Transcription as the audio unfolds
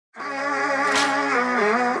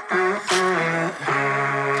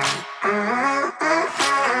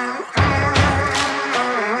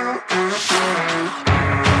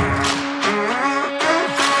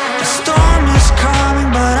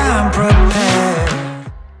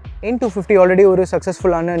N250 already ஒரு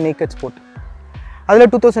சக்ஸஸ்ஃபுல்லான naked sport. அதில்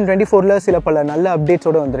 2024 சில பல நல்ல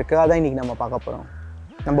அப்டேட்ஸோடு வந்திருக்கு. அதான் இன்றைக்கி நம்ம பார்க்க போகிறோம்.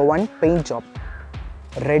 Number 1 paint job,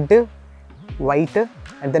 red, white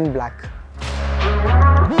and then black.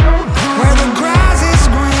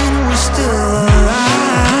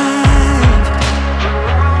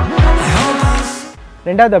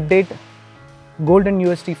 ரெண்டாவது update golden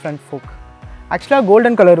USD front folk. ஆக்சுவலாக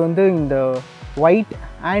கோல்டன் கலர் வந்து இந்த ஒயிட்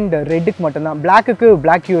அண்ட் ரெட்டுக்கு மட்டும்தான், பிளாக்குக்கு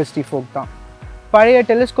பிளாக் யூஎஸ்டி ஃபோக் தான். பழைய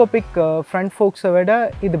டெலிஸ்கோபிக் ஃப்ரண்ட் ஃபோக்ஸை விட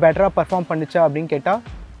இது பெட்டராக பர்ஃபார்ம் பண்ணிச்சா அப்படின்னு கேட்டால்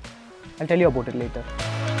I'll tell you about it later.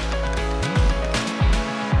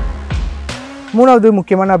 மூணாவது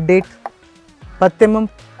முக்கியமான அப்டேட் 10mm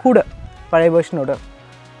கூட பழைய வெர்ஷனோட.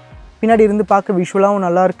 பின்னாடி இருந்து பார்க்க விஷுவலாகவும்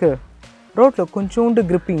நல்லாயிருக்கு, ரோட்டில் கொஞ்சோண்டு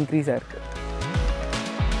கிரிப் இன்க்ரீஸ் ஆகிருக்கு.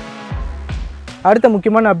 அடுத்த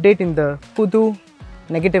முக்கியமான அப்டேட் இந்த புது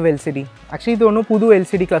நெகட்டிவ் எல்சிடி. ஆக்சுவலி இது ஒன்றும் புது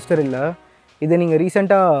எல்சிடி கிளஸ்டர் இல்லை, இதை நீங்கள்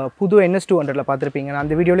ரீசெண்டாக புது NS200 பார்த்துருப்பீங்க. நான்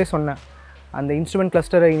அந்த வீடியோலேயே சொன்னேன், அந்த இன்ஸ்ட்ருமெண்ட்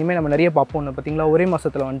கிளஸ்டரை இனிமேல் நம்ம நிறைய பார்ப்போம்னு. பார்த்தீங்களா, ஒரே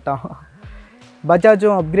மாதத்தில் வந்துட்டான்.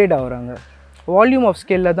 பஜாஜும் அப்கிரேட் ஆகுறாங்க. வால்யூம் ஆஃப்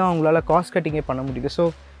ஸ்கேலில் தான் அவங்களால காஸ்ட் கட்டிங்கே பண்ண முடியுது. ஸோ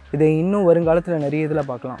இதை இன்னும் வருங்காலத்தில் நிறைய இதில்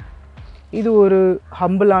பார்க்கலாம். இது ஒரு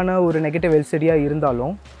ஹம்பிளான ஒரு நெகட்டிவ் எல்சிடியாக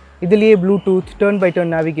இருந்தாலும் இதுலேயே Bluetooth, turn by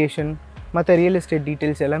turn navigation, மற்ற ரியல் எஸ்டேட்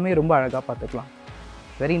டீட்டெயில்ஸ் எல்லாமே ரொம்ப அழகாக பார்த்துக்கலாம்.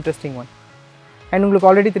 Very interesting one. அண்ட் உங்களுக்கு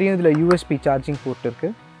ஆல்ரெடி தெரியும் இதில் USB சார்ஜிங் போர்ட்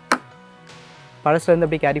இருக்குது. பழசுலேருந்து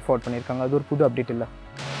அப்படியே கேரி ஃபார்வர்ட் பண்ணியிருக்காங்க, அது ஒரு புது அப்டேட் இல்லை.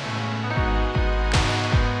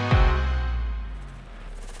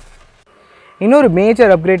 இன்னொரு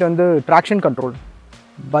மேஜர் அப்கிரேட் வந்து ட்ராக்ஷன் கண்ட்ரோல்.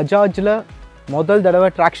 பஜாஜில் முதல் தடவை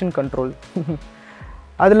ட்ராக்ஷன் கண்ட்ரோல்.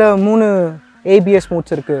 அதில் 3 ABS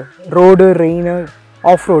மோட்ஸ் இருக்குது, road, rain,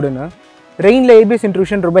 of ரோடுன்னு. ரெயினில் ABS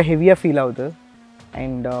intrusion ரொம்ப ஹெவியாக ஃபீல் ஆகுது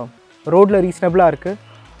அண்ட் ரோடில் ரீசனபிளாக இருக்குது.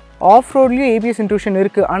 ஆஃப் ரோட்லேயும் ABS இன்ட்ரூஷன்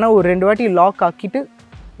இருக்குது, ஆனால் ஒரு 2 வாட்டி லாக் ஆக்கிட்டு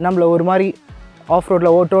நம்மளை ஒரு மாதிரி ஆஃப்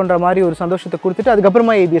ரோட்டில் ஓட்டோன்ற மாதிரி ஒரு சந்தோஷத்தை கொடுத்துட்டு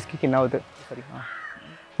அதுக்கப்புறமா ABS கிக் ஆகுது. சரிங்களா,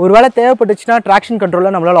 ஒரு வேளை தேவைப்பட்டுச்சுன்னா ட்ராக்ஷன்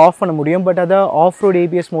கண்ட்ரோலில் நம்மளால் ஆஃப் பண்ண முடியும், பட் அதை ஆஃப் ரோடு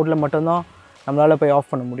ABS மோடில் மட்டும்தான் நம்மளால் போய்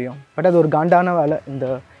ஆஃப் பண்ண முடியும். பட் அது ஒரு காண்டான வேலை. இந்த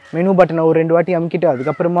மெனு பட்டனை ஒரு 2 வாட்டி அமுக்கிட்டு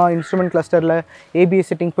அதுக்கப்புறமா இன்ஸ்ட்ருமெண்ட் கிளஸ்டரில் ABS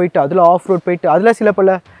செட்டிங் போயிட்டு அதில் ஆஃப் ரோட் போயிட்டு அதில் சில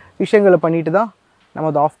பல விஷயங்களை பண்ணிட்டு தான் நம்ம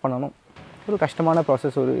அதை ஆஃப் பண்ணணும். ஒரு கஷ்டமான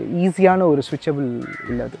ப்ராசஸ், ஒரு ஈஸியான ஒரு ஸ்விட்சபிள்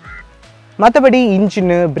இல்லை அது. மற்றபடி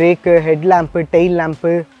engine, brake, head lamp, tail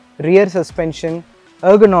lamp, rear suspension,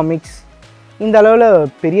 ergonomics, இந்த அளவில்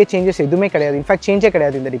பெரிய சேஞ்சஸ் எதுவுமே கிடையாது. இன்ஃபேக்ட் சேஞ்சே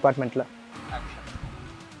கிடையாது இந்த டிபார்ட்மெண்ட்டில்.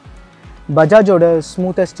 பஜாஜோட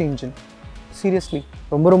ஸ்மூத்தஸ்ட் இன்ஜின், சீரியஸ்லி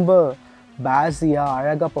ரொம்ப ரொம்ப பேஸியாக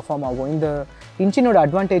அழகாக பர்ஃபார்ம் ஆகும். இந்த இன்ஜினோட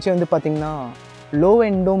அட்வான்டேஜே வந்து பார்த்திங்கன்னா லோ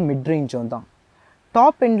எண்டும் மிட் ரேஞ்சும் தான்.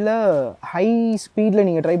 டாப் எண்டில் ஹை ஸ்பீடில்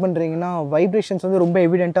நீங்கள் ட்ரை பண்ணுறீங்கன்னா வைப்ரேஷன்ஸ் வந்து ரொம்ப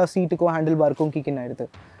எவிடெண்ட்டாக சீட்டுக்கும் ஹேண்டில் பார்க்கும் கிக்கின் ஆகிடுது.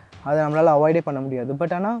 அதை நம்மளால் அவாய்டே பண்ண முடியாது.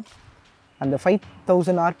 பட் ஆனால் அந்த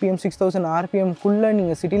 5000 RPM 6000 RPMக்குள்ளே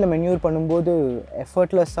நீங்கள் சிட்டியில் மென்யூர் பண்ணும்போது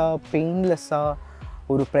எஃபர்ட்லெஸ்ஸாக, பெயின்லெஸ்ஸாக,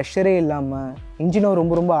 ஒரு ப்ரெஷரே இல்லாமல் இன்ஜினும்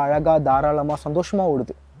ரொம்ப ரொம்ப அழகாக, தாராளமாக, சந்தோஷமாக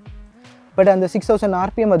ஓடுது. பட் அந்த 6000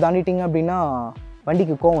 RPM தாண்டிட்டிங்க அப்படின்னா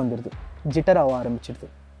வண்டிக்கு கோவம் வந்துடுது, ஜிட்டர் ஆக ஆரம்பிச்சிடுது.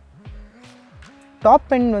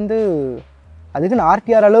 டாப் எண்ட் வந்து அதுக்குன்னு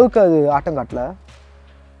RTR அளவுக்கு அது ஆட்டம் காட்டல,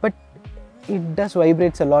 but it does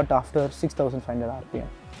vibrates a lot after 6500 RPM.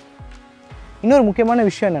 இன்னொரு முக்கியமான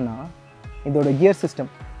விஷயம் என்னென்னா இதோட கியர்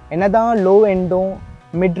சிஸ்டம். என்ன தான் லோ எண்டும்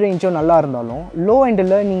மிட் ரேஞ்சும் நல்லா இருந்தாலும் லோ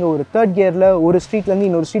எண்டில் நீங்கள் ஒரு 3rd கியரில் ஒரு ஸ்ட்ரீட்லேருந்து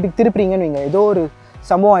இன்னொரு ஸ்ட்ரீட்டுக்கு திருப்புறீங்கன்னு வைங்க, ஏதோ ஒரு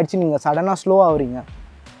சம்பவம் ஆகிடுச்சு, நீங்கள் சடனாக ஸ்லோ ஆகுறீங்க,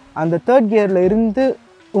 அந்த 3rd கியரில் இருந்து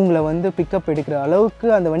உங்களை வந்து பிக்கப் எடுக்கிற அளவுக்கு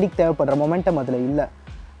அந்த வண்டிக்கு தேவைப்படுற மொமெண்டம் அதில் இல்லை.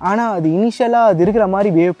 ஆனால் அது இனிஷியலாக அது இருக்கிற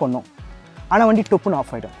மாதிரி பிஹேவ் பண்ணும், ஆனால் வண்டி டொப்புன்னு ஆஃப்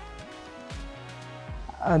ஆகிடும்.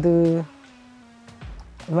 அது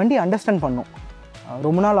வண்டி அண்டர்ஸ்டாண்ட் பண்ணும்,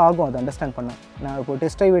 ரொம்ப நாள் ஆகும் அது அண்டர்ஸ்டாண்ட் பண்ண. நான் இப்போ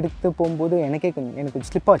டெஸ்ட் ட்ரைவ் எடுத்து போகும்போது எனக்கு கொஞ்சம்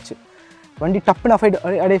ஸ்லிப் ஆச்சு, வண்டி டப்புன்னு ஆஃப்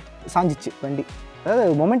ஆகிட்டு அப்படியே சாஞ்சிச்சு வண்டி.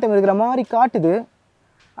 அதாவது மொமெண்டம் இருக்கிற மாதிரி காட்டுது,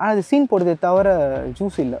 ஆனால் அது சீன் போடுறதே தவிர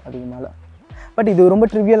ஜூஸ் இல்லை அதுக்கு மேலே. பட் இது ரொம்ப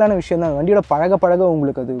ட்ரிவியலான விஷயம் தான், வண்டியோட பழக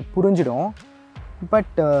உங்களுக்கு அது புரிஞ்சிடும்.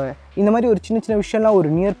 பட் இந்த மாதிரி ஒரு சின்ன சின்ன விஷயம்லாம் ஒரு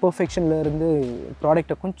நியர் பர்ஃபெக்ஷனில் இருந்து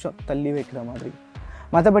ப்ராடக்டை கொஞ்சம் தள்ளி வைக்கிற மாதிரி.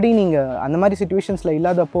 மற்றபடி நீங்கள் அந்த மாதிரி சிச்சுவேஷன்ஸில்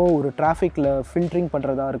இல்லாதப்போ ஒரு டிராஃபிக்கில் ஃபில்ட்ரிங்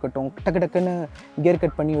பண்ணுறதா இருக்கட்டும், டக்குன்னு கியர்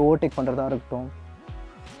கட் பண்ணி ஓவர்டேக் பண்ணுறதா இருக்கட்டும்,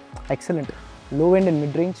 excellent. Low end and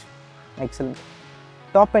mid range excellent.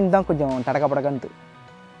 Top end தான் கொஞ்சம் படக்கான்ட்டு.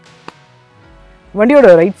 வண்டியோட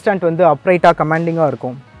ரைட் ஸ்டாண்ட் வந்து அப்ரைட்டாக கமாண்டிங்காக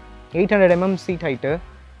இருக்கும். 800 mm சீட் ஹைட்டு.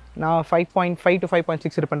 நான் 5.5 to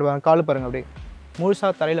 5.6 இருப்பேன். கால் பாருங்கள் அப்படியே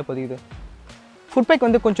முழுசாக தரையில் பதியுது. ஃபுட்பேக்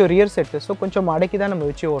வந்து கொஞ்சம் ரியர் செட்டு, ஸோ கொஞ்சம் மடக்கி தான் நம்ம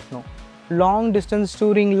வச்சு ஓட்டணும். லாங் டிஸ்டன்ஸ்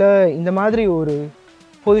டூரிங்கில் இந்த மாதிரி ஒரு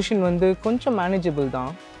பொசிஷன் வந்து கொஞ்சம் மேனேஜபிள்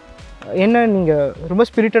தான். என்ன நீங்கள் ரொம்ப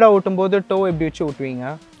ஸ்பிரிட்டடாக ஓட்டும்போது டோ எப்படி வச்சு ஓட்டுவீங்க,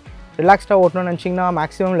 ரிலாக்ஸ்டாக ஓட்டணும்னு நினச்சிங்கன்னா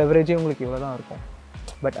மேக்ஸிமம் லெவரேஜே உங்களுக்கு இவ்வளோ தான் இருக்கும்.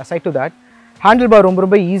 But aside to that handle bar ரொம்ப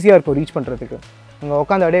ரொம்ப ஈஸியாக இருக்கும் ரீச் பண்ணுறதுக்கு. நீங்கள்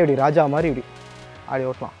உட்காந்து அப்படியே இப்படி ராஜா மாதிரி இப்படி அப்படி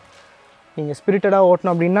ஓட்டலாம். நீங்கள் ஸ்பிரிட்டடாக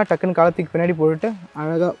ஓட்டணும் அப்படின்னா டக்குன்னு காலத்துக்கு பின்னாடி போட்டுட்டு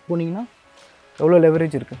அழகாக போனீங்கன்னா எவ்வளோ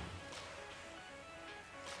லெவரேஜ் இருக்குது.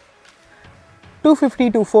 250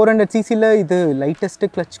 to 400 ccல இது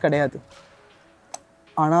லைட்டஸ்ட்டு கிளச் கிடையாது.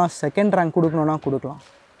 ஆனால் செகண்ட் ரேங்க் கொடுக்கணுன்னா கொடுக்கலாம்.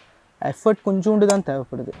 எஃபர்ட் கொஞ்சோண்டு தான்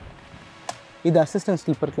தேவைப்படுது. இது assistant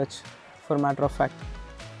sleeper clutch for matter of fact.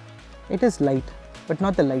 It is light but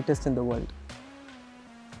not the lightest in the world.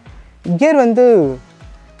 Gear வந்து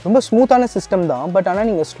ரொம்ப ஸ்மூத்தான சிஸ்டம் தான். பட் ஆனால்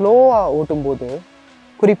நீங்கள் ஸ்லோவாக ஓட்டும்போது,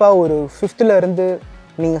 குறிப்பாக ஒரு 5th இருந்து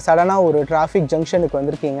நீங்கள் சடனாக ஒரு டிராஃபிக் ஜங்ஷனுக்கு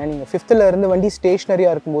வந்திருக்கீங்க, நீங்கள் 5th இருந்து வண்டி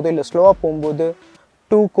ஸ்டேஷ்னரியாக இருக்கும்போது இல்லை ஸ்லோவாக போகும்போது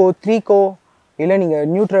 2கோ 3கோ இல்லை நீங்கள்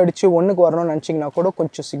நியூட்ரல் அடித்து 1க்கு வரணும்னு நினச்சிங்கன்னா கூட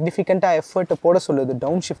கொஞ்சம் சிக்னிஃபிகண்ட்டாக எஃபர்ட்டை போட சொல்லுது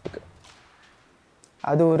டவுன் ஷிஃப்ட்டுக்கு.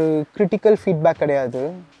 அது ஒரு கிரிட்டிக்கல் ஃபீட்பேக் கிடையாது.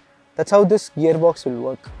 That's how this gear box will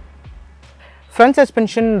work. Front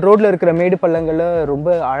suspension ரோட்டில் இருக்கிற மேடு பள்ளங்களை ரொம்ப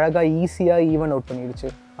அழகாக ஈஸியாக ஈவன் அவுட் பண்ணிடுச்சு.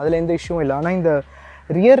 அதில் எந்த இஷ்யூவும் இல்லை. ஆனால் இந்த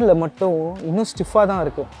ரியரில் மட்டும் இன்னும் ஸ்டிஃபாக தான்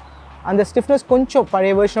இருக்குது. அந்த ஸ்டிஃப்னஸ் கொஞ்சம்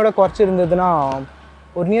பழைய வெர்ஷனோட குறைச்சிருந்ததுன்னா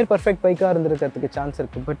ஒரு நியர் பர்ஃபெக்ட் பைக்காக இருந்திருக்கிறதுக்கு சான்ஸ்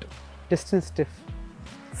இருக்குது. But it is still stiff.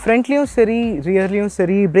 ஃப்ரண்ட்லேயும் சரி ரியர்லேயும்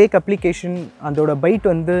சரி பிரேக் அப்ளிகேஷன் அதோட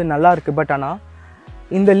பைட் வந்து நல்லாயிருக்கு. பட் ஆனால்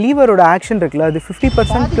இந்த லீவரோட ஆக்ஷன் இருக்குல்ல, அது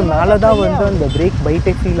 50%க்கு மேலே தான் வந்து அந்த பிரேக்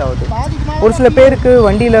பைட்டே ஃபீல் ஆகுது. ஒரு சில பேருக்கு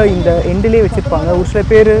வண்டியில் இந்த எண்டிலே வச்சுருப்பாங்க, ஒரு சில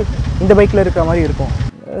பேர் இந்த பைக்கில் இருக்கிற மாதிரி இருக்கும்.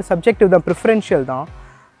 சப்ஜெக்டிவ் தான், ப்ரிஃபரன்ஷியல் தான்.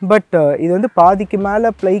 பட் இது வந்து பாதிக்கு மேலே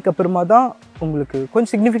ப்ளைக்கு அப்புறமா தான் உங்களுக்கு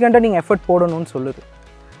கொஞ்சம் சிக்னிஃபிகண்ட்டாக நீங்கள் எஃபர்ட் போடணும்னு சொல்லுது.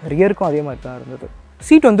 ரியருக்கும் அதே மாதிரி தான் இருந்தது.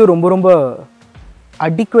 சீட் வந்து ரொம்ப ரொம்ப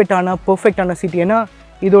அடிக்குவேட்டான பர்ஃபெக்டான சீட். ஏன்னா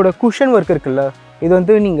இதோட குஷன் ஒர்க் இருக்குல்ல, இது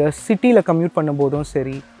வந்து நீங்கள் சிட்டியில் கம்யூட் பண்ணும்போதும்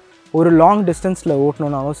சரி, ஒரு லாங் டிஸ்டன்ஸில்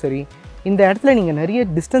ஓட்டணுன்னாலும் சரி, இந்த இடத்துல நீங்கள் நிறைய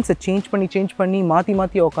டிஸ்டன்ஸை சேஞ்ச் பண்ணி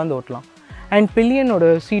மாற்றி உட்காந்து ஓட்டலாம். அண்ட் பில்லியனோட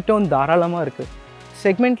சீட்டும் தாராளமாக இருக்குது.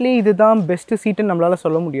 செக்மெண்ட்லேயே இது தான் பெஸ்ட்டு சீட்டுன்னு நம்மளால்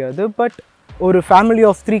சொல்ல முடியாது. பட் ஒரு ஃபேமிலி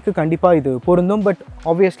ஆஃப் 3க்கு கண்டிப்பாக இது பொருந்தும். பட்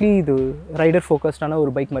ஆப்வியஸ்லி இது ரைடர் ஃபோக்கஸ்டான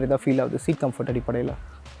ஒரு பைக் மாதிரி தான் ஃபீல் ஆகுது சீட் கம்ஃபர்ட் அடிப்படையில்.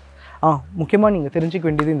 முக்கியமாக நீங்கள் தெரிஞ்சிக்க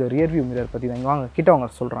வேண்டியது இந்த ரியர் வியூ மிரர் பற்றி தான். வாங்க கிட்ட வாங்க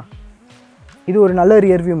சொல்கிறேன். இது ஒரு நல்ல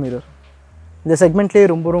ரியர் வியூ மிரர். இந்த செக்மெண்ட்லேயே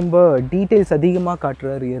ரொம்ப ரொம்ப டீட்டெயில்ஸ் அதிகமாக காட்டுற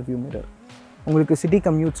ரியர் வியூ மிரர். உங்களுக்கு சிட்டி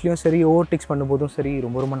கம்யூட்ஸ்லேயும் சரி, ஓவர்டேக்ஸ் பண்ணும்போதும் சரி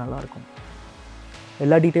ரொம்ப ரொம்ப நல்லாயிருக்கும்.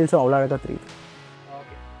 எல்லா டீட்டெயில்ஸும் அவ்வளோ அழகாக தெரியுது.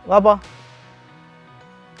 வாப்பா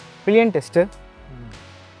பில்லியன் டெஸ்ட்டு.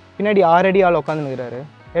 பின்னாடி 6 அடி ஆள் உட்காந்து நிற்கிறாரு.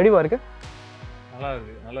 எப்படிவா இருக்கு? நல்லா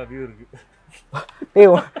இருக்குது, நல்லா வியூ இருக்குது.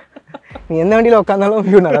 நீ எந்த வண்டியில் உட்காந்தாலும்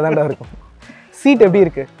வியூ நல்லா தான்டா இருக்கும். சீட் எப்படி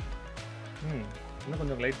இருக்குது? இன்னும்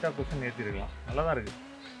கொஞ்சம் லைட்டாக குஷன் ஏற்றிருக்கலாம். நல்லா தான் இருக்குது,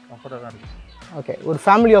 கம்ஃபர்ட்டாக தான் இருக்குது. ஓகே, ஒரு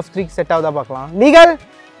ஃபேமிலி ஆஃப் 3க்கு செட் ஆகுதா பார்க்கலாம். லீகல்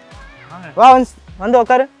வா வந்து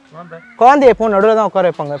உட்காரு. குழந்தைய எப்போ நடுவில் தான் உட்கார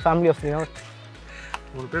வைப்பாங்க ஃபேமிலி ஆஃப் 3.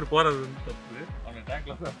 ஒரு பேர் போகிறது தப்பு. அவனை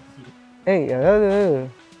டேங்க்ல தான். ஏய், அதாவது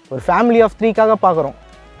ஒரு ஃபேமிலி ஆஃப் 3க்காக பார்க்குறோம்.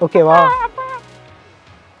 ஓகேவா?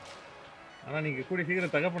 ஆனால் நீங்கள் கூடிய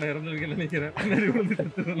சீக்கிரம் தகப்பனை இறந்துருக்கீங்கன்னு நினைக்கிறேன்.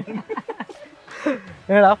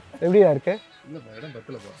 என்னடா எப்படியா இருக்கு? இல்லைப்பா, இடம்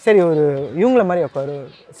பத்தலப்பா. சரி, ஒரு இவங்கள மாதிரி உட்காரு,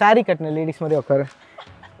 சாரி கட்டின லேடிஸ் மாதிரி உட்காரு.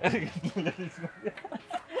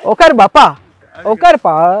 உட்காரு பாப்பா,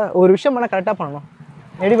 உட்காருப்பா. ஒரு விஷயம் பண்ணால் கரெக்டாக பண்ணணும்.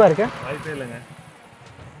 எப்படிப்பா இருக்கு? வாய்ப்பே இல்லைங்க.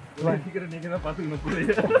 சீக்கிரம் நீங்கள் தான் பார்த்துக்கணும்.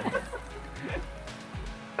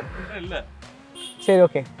 இல்லை சரி,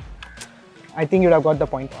 okay. I think you have got the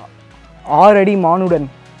point. 6 அடி மானுடன்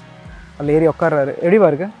அதில் ஏறி உட்கார்றாரு. எப்படிவா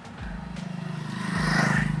இருக்கு?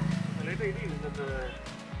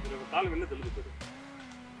 கால் வெளில தள்ளுது.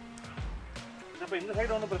 இப்போ இந்த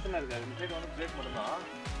சைடு ஒன்றும் பிரச்சனை இருக்காது. இந்த சைடு வந்து பிரேக் மட்டும்தான்.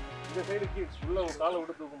 இந்த சைடு கீழ் ஃபுல்லாக ஒரு காலை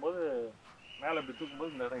விட்டு தூக்கும்போது மேலே இப்படி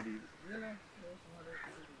தூக்கும்போது இந்த இடம் இடிக்குது.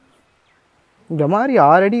 இந்த மாதிரி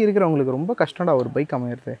 6 அடி இருக்கிறவங்களுக்கு ரொம்ப கஷ்டம்டா ஒரு பைக்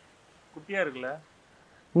அமையிறது. குட்டியாக இருக்குல்ல,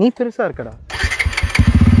 நீ பெருசாக இருக்கடா.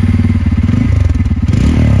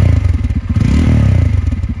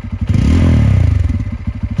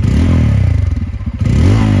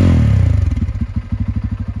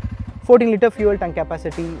 Litre fuel tank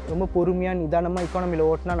capacity. ரொம்ப பொறுமையாக நிதானமாக எக்கானமியில்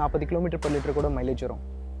ஓட்டினா 40 km/லிட்டர் கூட மைலேஜ் வரும்.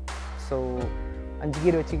 ஸோ 5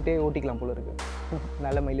 கீர் வச்சுக்கிட்டே ஓட்டிக்கலாம் போல இருக்குது.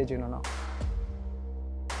 நல்ல மைலேஜ் வேணும்னா.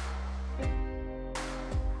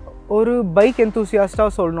 ஒரு பைக்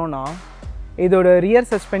எந்தூசியாஸ்டாக சொல்லணுன்னா, இதோட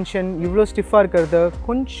ரியர் சஸ்பென்ஷன் இவ்வளோ ஸ்டிஃபாக இருக்கிறத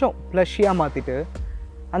கொஞ்சம் ப்ளஷியாக மாற்றிட்டு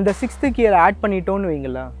அந்த 6th கியர் ஆட் பண்ணிட்டோன்னு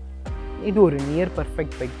வைங்களேன், இது ஒரு நியர்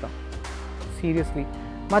பர்ஃபெக்ட் பைக் தான் சீரியஸ்லி.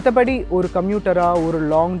 மற்றபடி ஒரு கம்யூட்டராக, ஒரு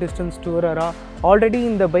லாங் டிஸ்டன்ஸ் டூரராக ஆல்ரெடி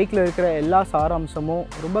இந்த பைக்கில் இருக்கிற எல்லா சாராம்சமும்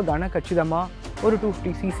ரொம்ப கனக்கச்சிதமாக ஒரு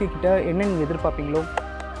 250cc கிட்ட என்ன நீங்கள் எதிர்பார்ப்பீங்களோ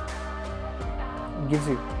gives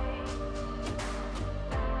you.